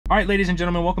All right, ladies and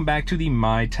gentlemen, welcome back to the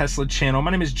My Tesla channel. My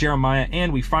name is Jeremiah,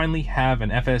 and we finally have an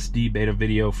FSD beta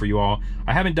video for you all.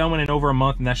 I haven't done one in over a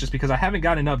month, and that's just because I haven't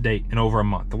got an update in over a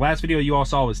month. The last video you all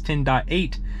saw was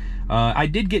 10.8. I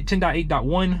did get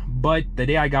 10.8.1, but the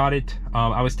day I got it,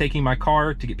 I was taking my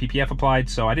car to get PPF applied,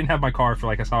 so I didn't have my car for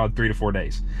like a solid 3 to 4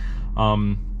 days.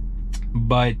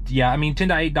 But yeah, I mean,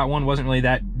 10.8.1 wasn't really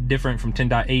that different from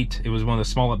 10.8. It was one of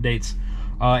the small updates.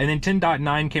 And then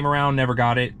 10.9 came around, never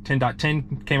got it.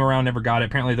 10.10 came around, never got it.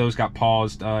 Apparently those got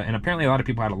paused, and apparently a lot of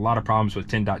people had a lot of problems with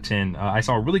 10.10. I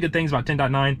saw really good things about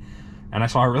 10.9, and I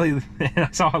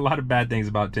saw a lot of bad things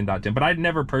about 10.10, but I'd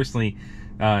never personally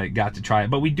got to try it.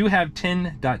 But we do have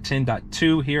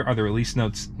 10.10.2. Here are the release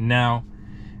notes now,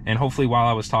 and hopefully while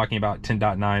I was talking about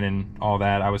 10.9 and all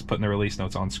that, I was putting the release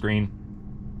notes on screen.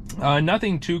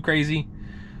 Nothing too crazy.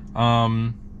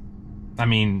 I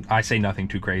mean, I say nothing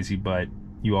too crazy, but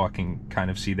you all can kind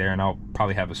of see there, and I'll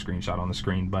probably have a screenshot on the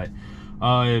screen. But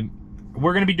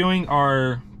we're going to be doing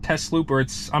our test loop, or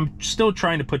I'm still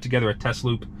trying to put together a test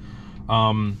loop.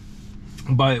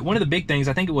 But one of the big things,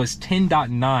 I think it was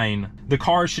 10.9, the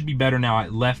car should be better now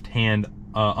at left-hand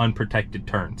unprotected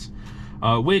turns.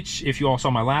 Which, if you all saw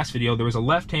my last video, there was a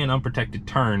left-hand unprotected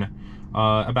turn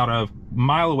about a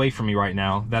mile away from me right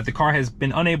now that the car has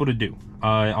been unable to do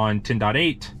on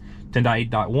 10.8.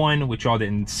 10.8.1, which y'all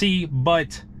didn't see,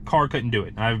 but car couldn't do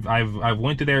it. I've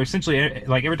went to there, essentially,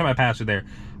 like every time I pass through there,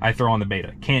 I throw on the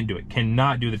beta. Can't do it,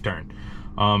 cannot do the turn.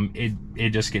 It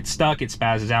just gets stuck, it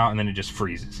spazzes out, and then it just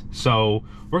freezes. So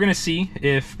we're gonna see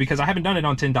if, because I haven't done it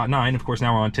on 10.9, of course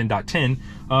now we're on 10.10,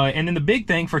 and then the big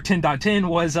thing for 10.10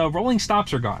 was rolling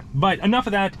stops are gone. But enough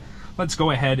of that, let's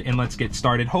go ahead and let's get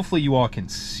started. Hopefully you all can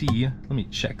see. Let me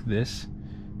check this.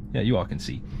 Yeah, you all can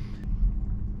see.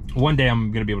 One day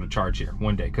I'm gonna be able to charge here.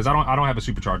 One day, because I don't have a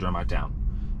supercharger in my town.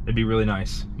 It'd be really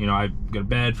nice. You know, I go to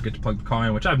bed, forget to plug the car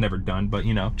in, which I've never done, but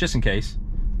you know, just in case.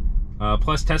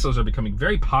 Plus, Teslas are becoming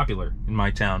very popular in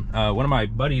my town. One of my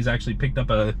buddies actually picked up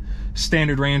a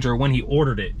standard range, or when he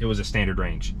ordered it, it was a standard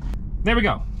range. There we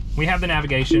go. We have the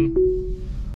navigation.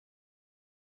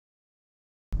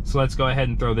 So let's go ahead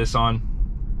and throw this on.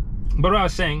 But what I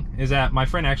was saying is that my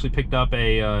friend actually picked up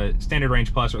a Standard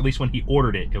Range Plus, or at least when he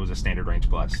ordered it, it was a Standard Range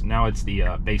Plus. Now it's the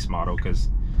base model because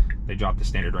they dropped the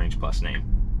Standard Range Plus name.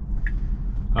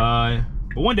 But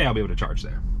one day I'll be able to charge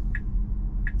there.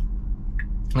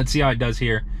 Let's see how it does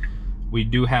here. We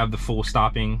do have the full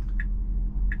stopping.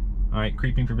 All right,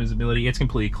 creeping for visibility. It's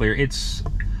completely clear.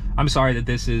 I'm sorry that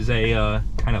this is a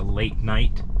kind of late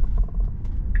night.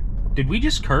 Did we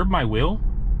just curb my wheel?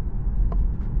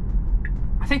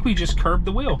 I think we just curbed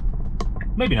the wheel.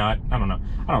 Maybe not, I don't know.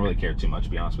 I don't really care too much, to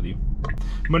be honest with you.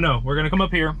 But no, we're gonna come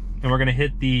up here and we're gonna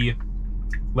hit the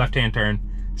left-hand turn,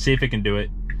 see if it can do it.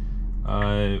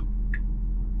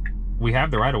 We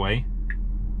have the right of way.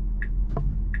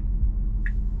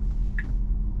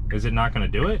 Is it not gonna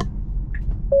do it?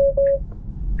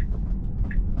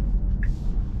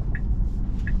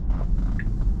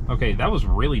 Okay, that was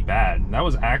really bad. That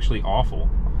was actually awful.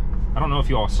 I don't know if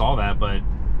you all saw that, but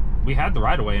we had the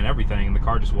right of way and everything, and the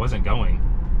car just wasn't going.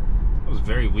 It was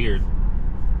very weird.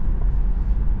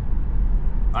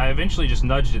 I eventually just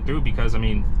nudged it through because, I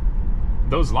mean,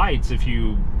 those lights, if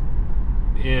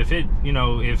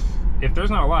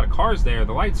there's not a lot of cars there,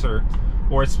 the lights are,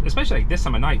 or especially like this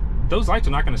time of night, those lights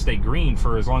are not going to stay green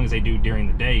for as long as they do during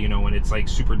the day, you know, when it's like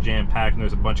super jam-packed and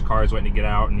there's a bunch of cars waiting to get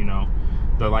out, and you know,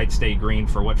 the lights stay green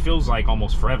for what feels like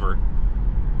almost forever.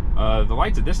 The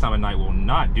lights at this time of night will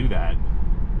not do that.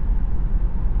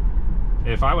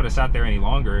 If I would have sat there any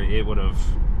longer, it would have,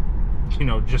 you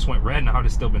know, just went red, and I would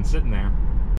have still been sitting there.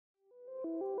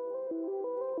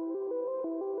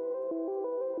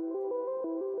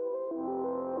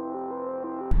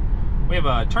 We have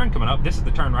a turn coming up. This is the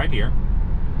turn right here.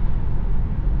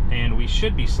 And we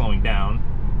should be slowing down.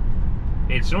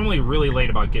 It's normally really late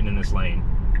about getting in this lane.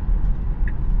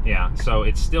 Yeah, so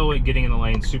it's still getting in the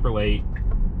lane super late.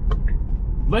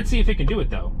 Let's see if it can do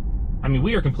it though. I mean,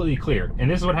 we are completely clear, and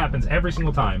this is what happens every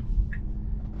single time.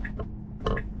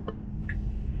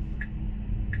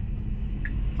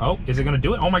 Oh, is it gonna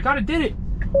do it? Oh my God, it did it!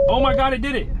 Oh my God, it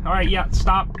did it! All right, yeah,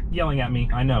 stop yelling at me.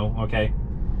 I know, okay.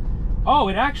 Oh,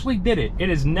 it actually did it. It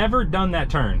has never done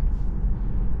that turn.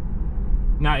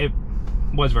 Now, it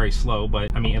was very slow,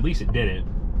 but I mean, at least it did it.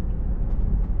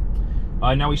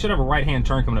 Now we should have a right-hand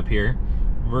turn coming up here.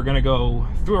 We're gonna go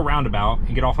through a roundabout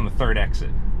and get off on the third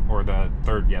exit. Or the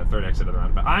third exit of the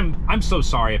roundabout. I'm so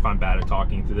sorry if I'm bad at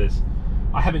talking through this.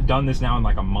 I haven't done this now in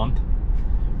like a month.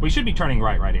 We should be turning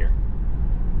right here.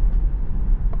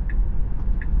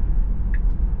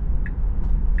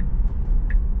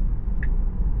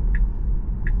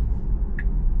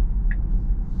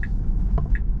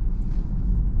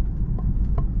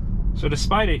 So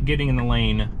despite it getting in the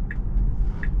lane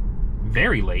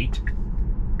very late,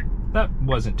 that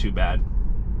wasn't too bad.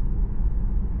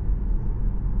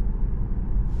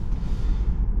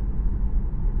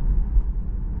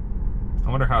 I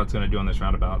wonder how it's going to do on this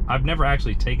roundabout. I've never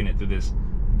actually taken it through this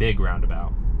big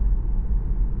roundabout.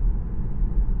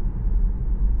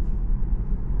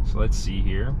 So let's see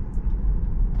here.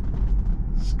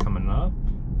 It's coming up.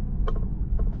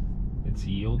 It's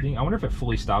yielding. I wonder if it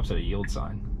fully stops at a yield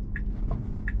sign,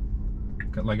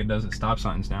 like it does at stop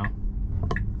signs now.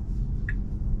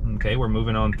 Okay, we're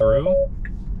moving on through.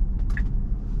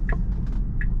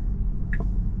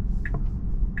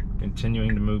 Continuing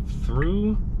to move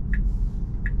through.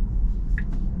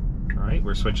 All right,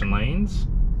 we're switching lanes.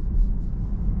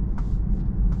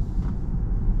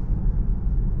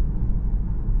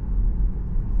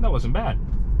 That wasn't bad.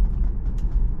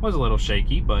 Was a little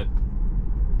shaky, but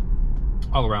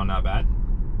all around not bad.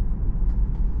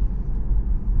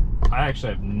 I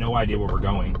actually have no idea where we're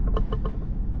going.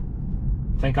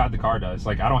 Thank God the car does.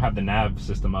 Like, I don't have the nav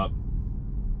system up.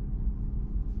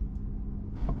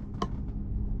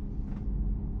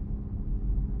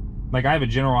 Like, I have a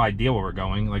general idea where we're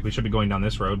going. Like, we should be going down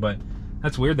this road, but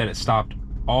that's weird that it stopped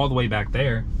all the way back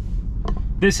there.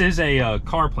 This is a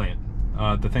car plant,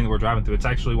 the thing that we're driving through. It's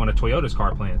actually one of Toyota's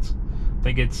car plants. I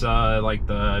think it's like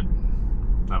the,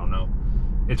 I don't know.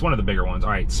 It's one of the bigger ones. All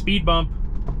right, speed bump.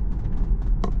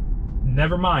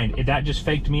 Never mind, that just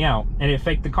faked me out. And it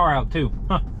faked the car out too.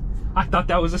 Huh. I thought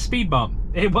that was a speed bump.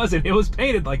 It wasn't, it was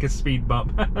painted like a speed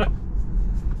bump.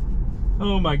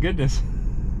 Oh my goodness.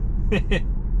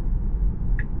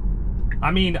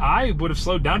 I mean, I would have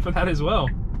slowed down for that as well.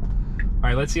 All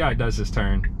right, let's see how it does this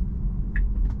turn.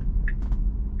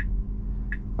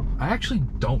 I actually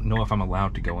don't know if I'm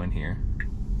allowed to go in here.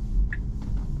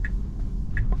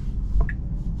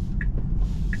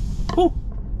 Whew,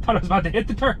 thought I was about to hit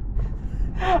the turn.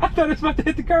 I thought I was about to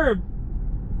hit the curb.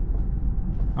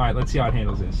 All right, let's see how it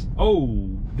handles this. Oh,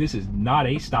 this is not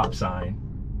a stop sign.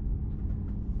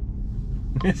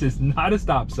 This is not a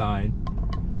stop sign.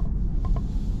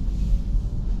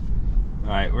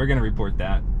 All right, we're gonna report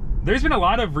that. There's been a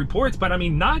lot of reports, but I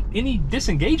mean, not any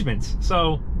disengagements.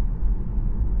 So,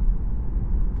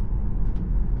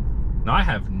 now I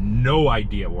have no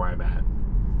idea where I'm at.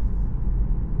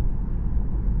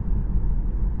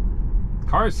 The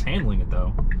car's handling it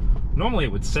though. Normally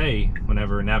it would say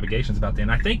whenever navigation's about to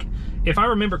end. I think, if I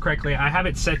remember correctly, I have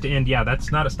it set to end. Yeah,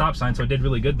 that's not a stop sign, so it did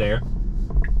really good there.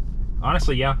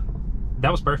 Honestly, yeah, that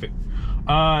was perfect.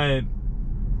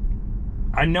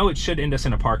 I know it should end us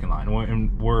in a parking lot,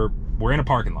 and we're in a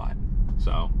parking lot,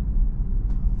 so.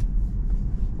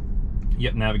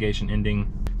 Yep, navigation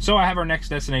ending. So I have our next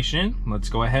destination in. Let's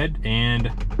go ahead and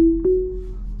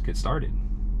let's get started.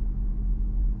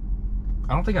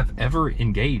 I don't think I've ever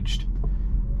engaged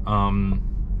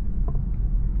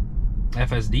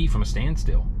FSD from a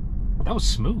standstill. That was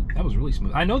smooth. That was really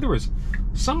smooth. I know there was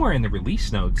somewhere in the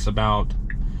release notes about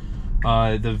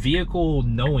the vehicle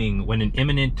knowing when an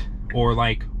imminent, or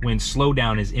like when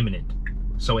slowdown is imminent,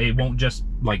 so it won't just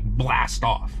like blast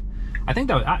off. I think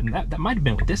that might have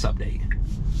been with this update.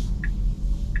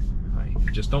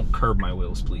 Just don't curb my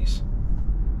wheels, please.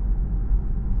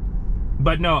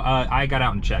 But no, I got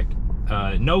out and checked.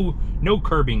 No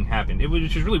curbing happened.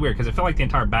 Which was really weird because it felt like the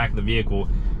entire back of the vehicle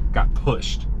got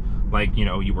pushed. Like, you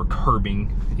know, you were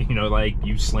curbing, you know, like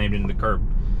you slammed into the curb.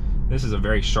 This is a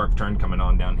very sharp turn coming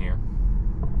on down here.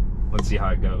 Let's see how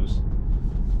it goes.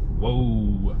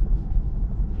 Whoa.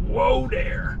 Whoa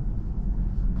there.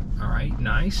 All right,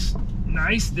 nice.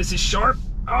 Nice, this is sharp.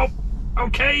 Oh,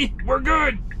 okay, we're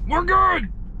good. We're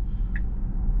good.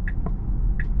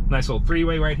 Nice little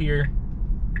three-way right here.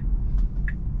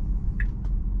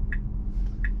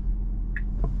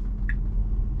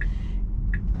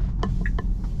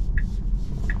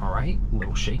 All right, a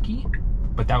little shaky,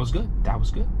 but that was good. That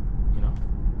was good, you know.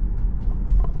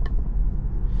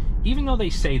 Even though they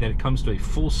say that it comes to a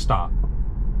full stop.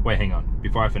 Wait, hang on.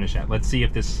 Before I finish that, let's see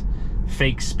if this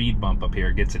fake speed bump up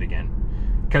here gets it again.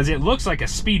 Because it looks like a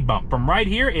speed bump. From right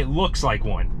here, it looks like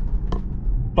one.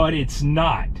 But it's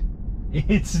not.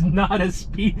 It's not a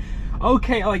speed.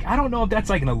 Okay, like, I don't know if that's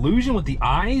like an illusion with the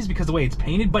eyes because of the way it's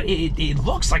painted, but it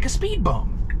looks like a speed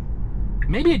bump.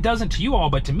 Maybe it doesn't to you all,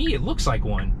 but to me, it looks like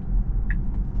one.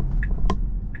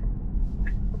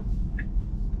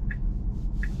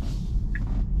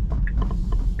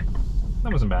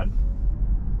 That wasn't bad.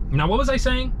 Now, what was I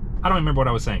saying? I don't remember what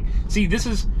I was saying. See, this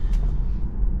is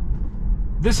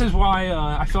why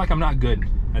I feel like I'm not good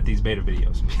at these beta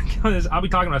videos, because I'll be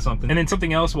talking about something and then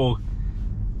something else will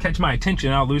catch my attention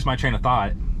and I'll lose my train of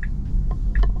thought.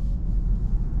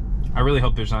 I really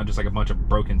hope there's not just like a bunch of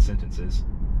broken sentences.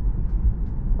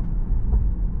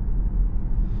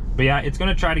 But yeah, it's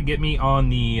gonna try to get me on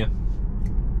the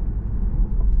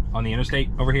interstate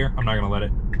over here. I'm not gonna let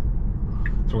it.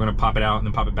 So we're gonna pop it out and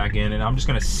then pop it back in, and I'm just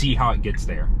gonna see how it gets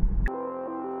there.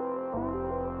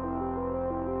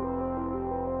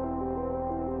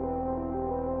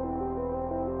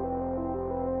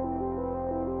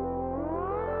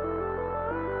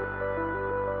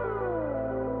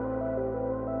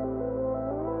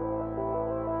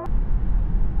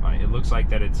 It looks like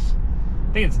that it's,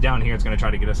 I think it's down here it's going to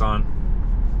try to get us on.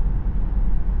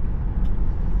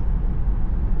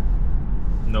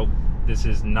 Nope, this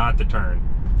is not the turn.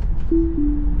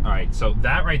 Alright, so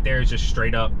that right there is just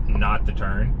straight up not the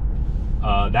turn.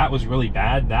 That was really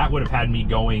bad. That would have had me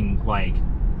going like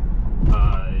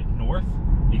north,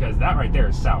 because that right there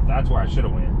is south. That's where I should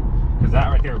have went, because that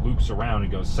right there loops around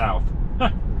and goes south.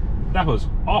 That was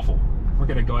awful. We're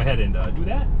going to go ahead and do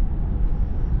that.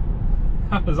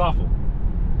 That was awful.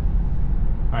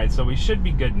 Alright, so we should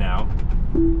be good now.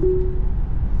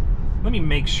 Let me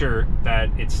make sure that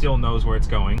it still knows where it's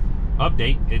going.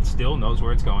 Update, it still knows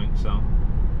where it's going, so.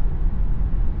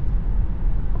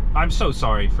 I'm so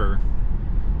sorry for,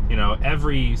 you know,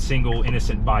 every single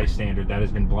innocent bystander that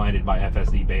has been blinded by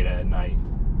FSD Beta at night.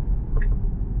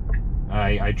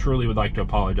 I truly would like to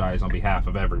apologize on behalf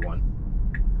of everyone,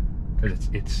 because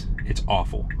it's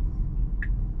awful.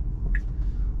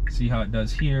 See how it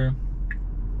does here.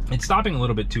 It's stopping a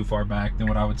little bit too far back than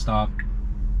what I would stop,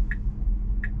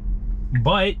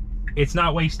 but it's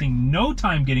not wasting no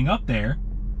time getting up there.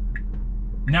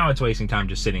 Now it's wasting time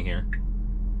just sitting here.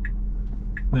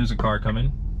 There's a car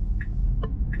coming,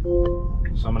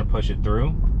 so I'm gonna push it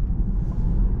through.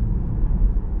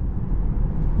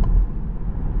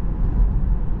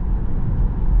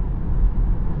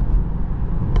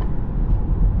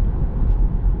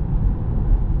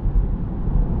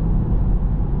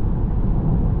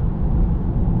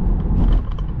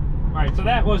 So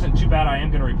that wasn't too bad. I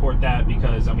am going to report that,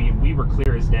 because I mean, we were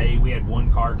clear as day. We had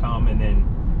one car come and then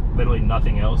literally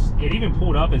nothing else. It even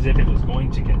pulled up as if it was going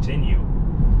to continue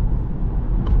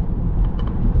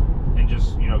and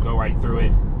just, you know, go right through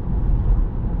it,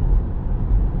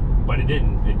 but it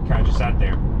didn't. It kind of just sat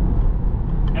there.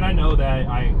 And I know that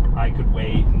I could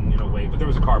wait and, you know, wait, but there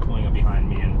was a car pulling up behind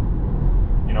me,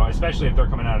 and, you know, especially if they're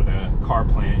coming out of the car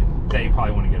plant, they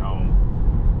probably want to get home.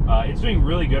 It's doing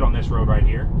really good on this road right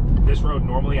here. This road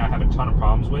normally I have a ton of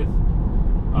problems with.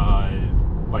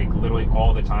 Like literally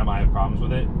all the time I have problems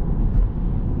with it.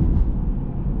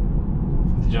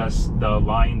 Just the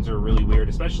lines are really weird,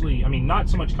 especially, I mean, not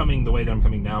so much coming the way that I'm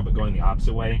coming now, but going the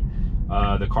opposite way.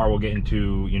 The car will get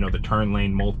into, you know, the turn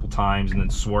lane multiple times and then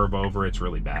swerve over. It's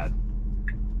really bad.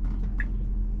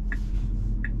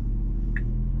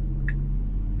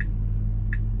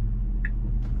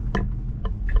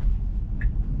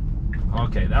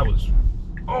 Okay, that was,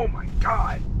 oh my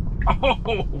God.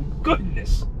 Oh,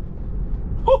 goodness.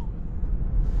 Whew.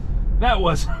 That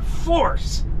was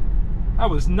force. I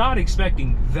was not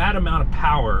expecting that amount of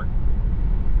power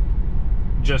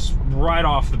just right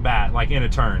off the bat, like in a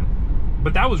turn.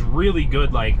 But that was really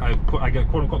good. Like I got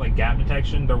quote unquote like gap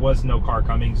detection. There was no car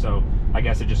coming, so I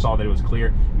guess it just saw that it was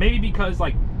clear. Maybe because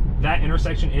like that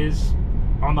intersection is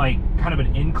on like kind of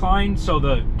an incline, so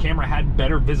the camera had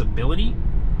better visibility.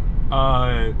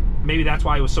 Maybe that's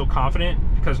why I was so confident,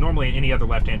 because normally in any other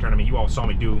left-hand turn, I mean, you all saw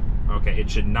me do, okay, it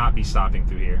should not be stopping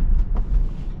through here.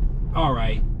 All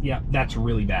right, yeah, that's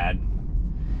really bad.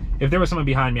 If there was someone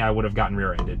behind me, I would have gotten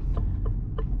rear-ended.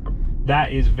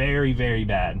 That is very, very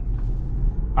bad.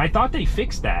 I thought they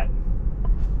fixed that.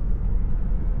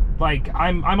 Like,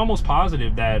 I'm almost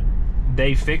positive that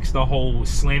they fixed the whole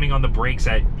slamming on the brakes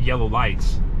at yellow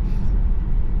lights.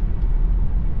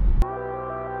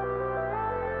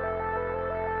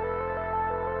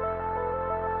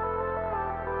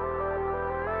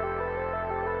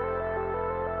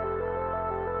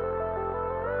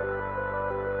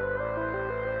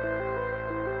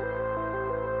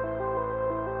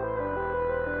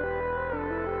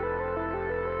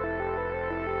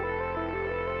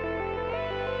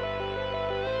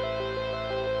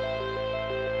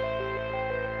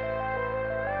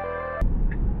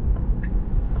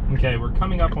 Okay, we're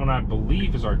coming up on what I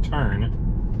believe is our turn.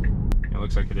 It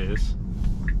looks like it is.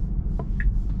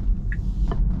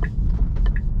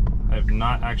 I have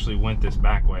not actually went this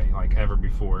back way like ever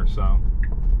before, so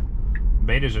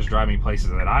Beta's just driving me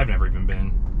places that I've never even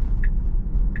been.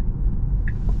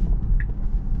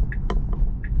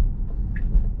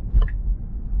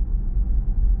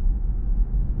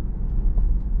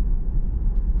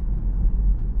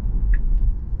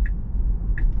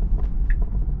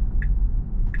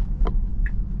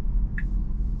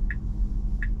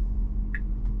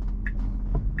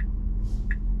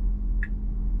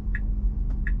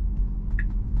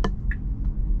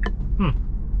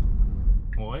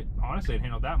 honestly, it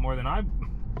handled that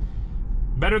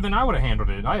better than I would have handled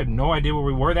it. I had no idea where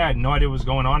we were. I had no idea what was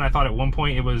going on. I thought at one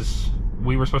point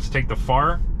we were supposed to take the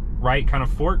far right kind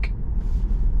of fork,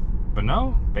 but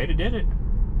no, Beta did it.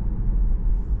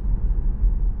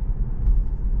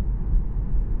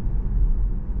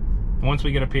 Once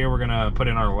we get up here, we're gonna put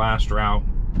in our last route.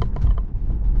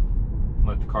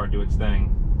 Let the car do its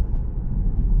thing.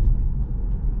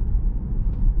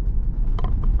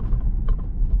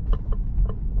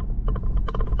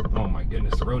 Oh my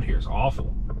goodness, the road here is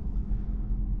awful.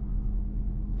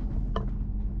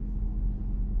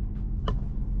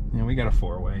 Yeah, we got a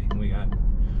four-way.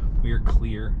 We are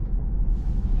clear.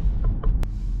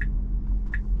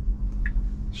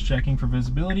 Just checking for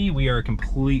visibility. We are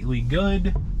completely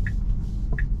good.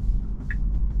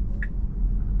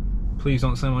 Please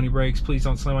don't slam on your brakes. Please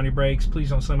don't slam on your brakes. Please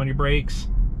don't slam on your brakes.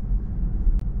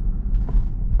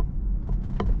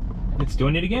 It's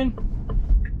doing it again.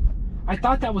 I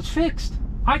thought that was fixed.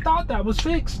 I thought that was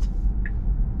fixed.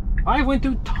 I went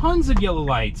through tons of yellow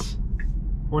lights.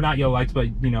 Or not yellow lights, but,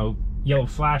 you know, yellow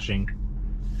flashing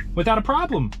without a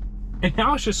problem. And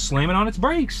now it's just slamming on its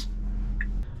brakes.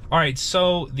 All right,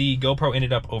 so the GoPro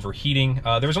ended up overheating.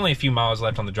 There was only a few miles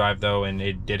left on the drive though, and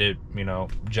it did it, you know,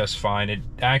 just fine. It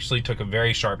actually took a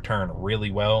very sharp turn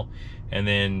really well, and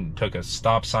then took a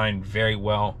stop sign very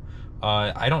well.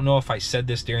 I don't know if I said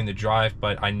this during the drive,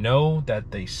 but I know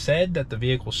that they said that the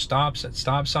vehicle stops at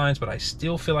stop signs, but I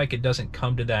still feel like it doesn't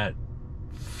come to that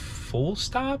full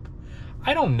stop.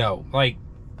 I don't know, like,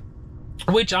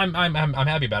 which I'm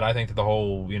happy about. I think that the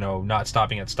whole, you know, not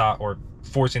stopping at stop or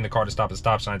forcing the car to stop at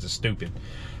stop signs is stupid.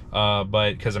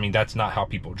 But because I mean, that's not how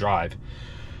people drive.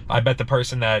 I bet the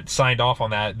person that signed off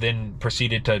on that then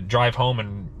proceeded to drive home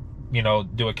and, you know,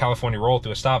 do a California roll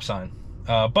through a stop sign.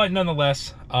 But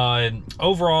nonetheless,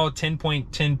 overall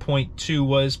 10.10.2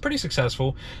 was pretty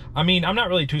successful. I mean, I'm not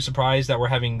really too surprised that we're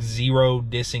having 0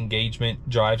 disengagement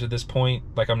drives at this point.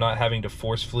 Like, I'm not having to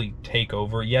forcefully take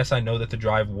over. Yes, I know that the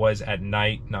drive was at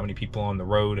night, not many people on the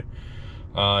road.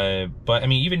 But I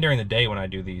mean, even during the day when I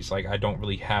do these, like, I don't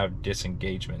really have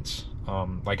disengagements,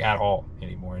 like at all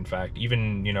anymore. In fact,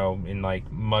 even, you know, in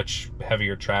like much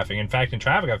heavier traffic. In fact, in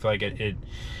traffic, I feel like it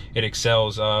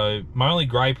excels. My only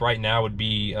gripe right now would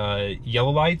be,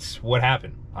 yellow lights. What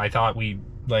happened? I thought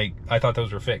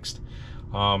those were fixed.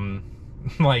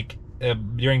 Like,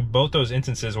 during both those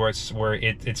instances where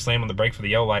it slammed on the brake for the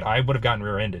yellow light, I would have gotten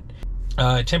rear-ended.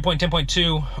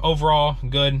 10.10.2 overall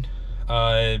good.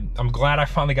 I'm glad I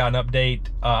finally got an update.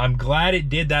 I'm glad it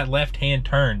did that left-hand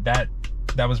turn. That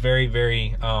was very,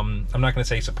 very, I'm not going to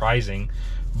say surprising,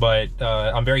 but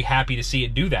I'm very happy to see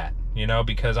it do that, you know,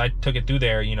 because I took it through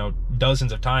there, you know,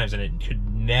 dozens of times, and it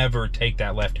could never take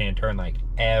that left-hand turn, like,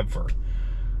 ever.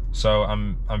 So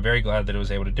I'm very glad that it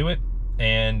was able to do it.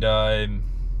 And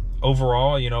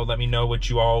overall, you know, let me know what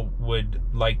you all would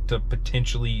like to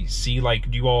potentially see. Like,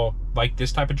 do you all like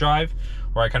this type of drive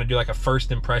where I kind of do like a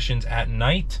first impressions at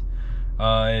night?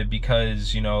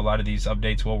 Because, you know, a lot of these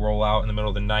updates will roll out in the middle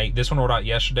of the night. This one rolled out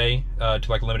yesterday to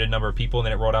like a limited number of people, and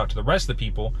then it rolled out to the rest of the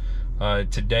people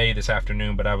today, this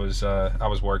afternoon, but I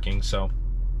was working, so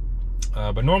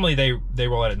but normally they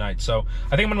roll out at night. So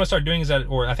I think what I'm gonna start doing is that,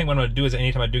 or I think what I'm gonna do is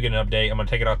anytime I do get an update, I'm gonna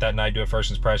take it out that night, do a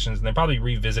first impressions, and then probably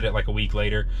revisit it like a week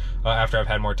later after I've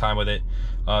had more time with it.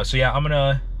 So yeah, I'm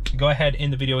gonna go ahead in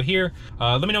the video here.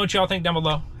 Let me know what y'all think down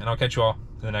below, and I'll catch you all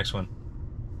in the next one.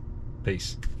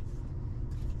 Peace.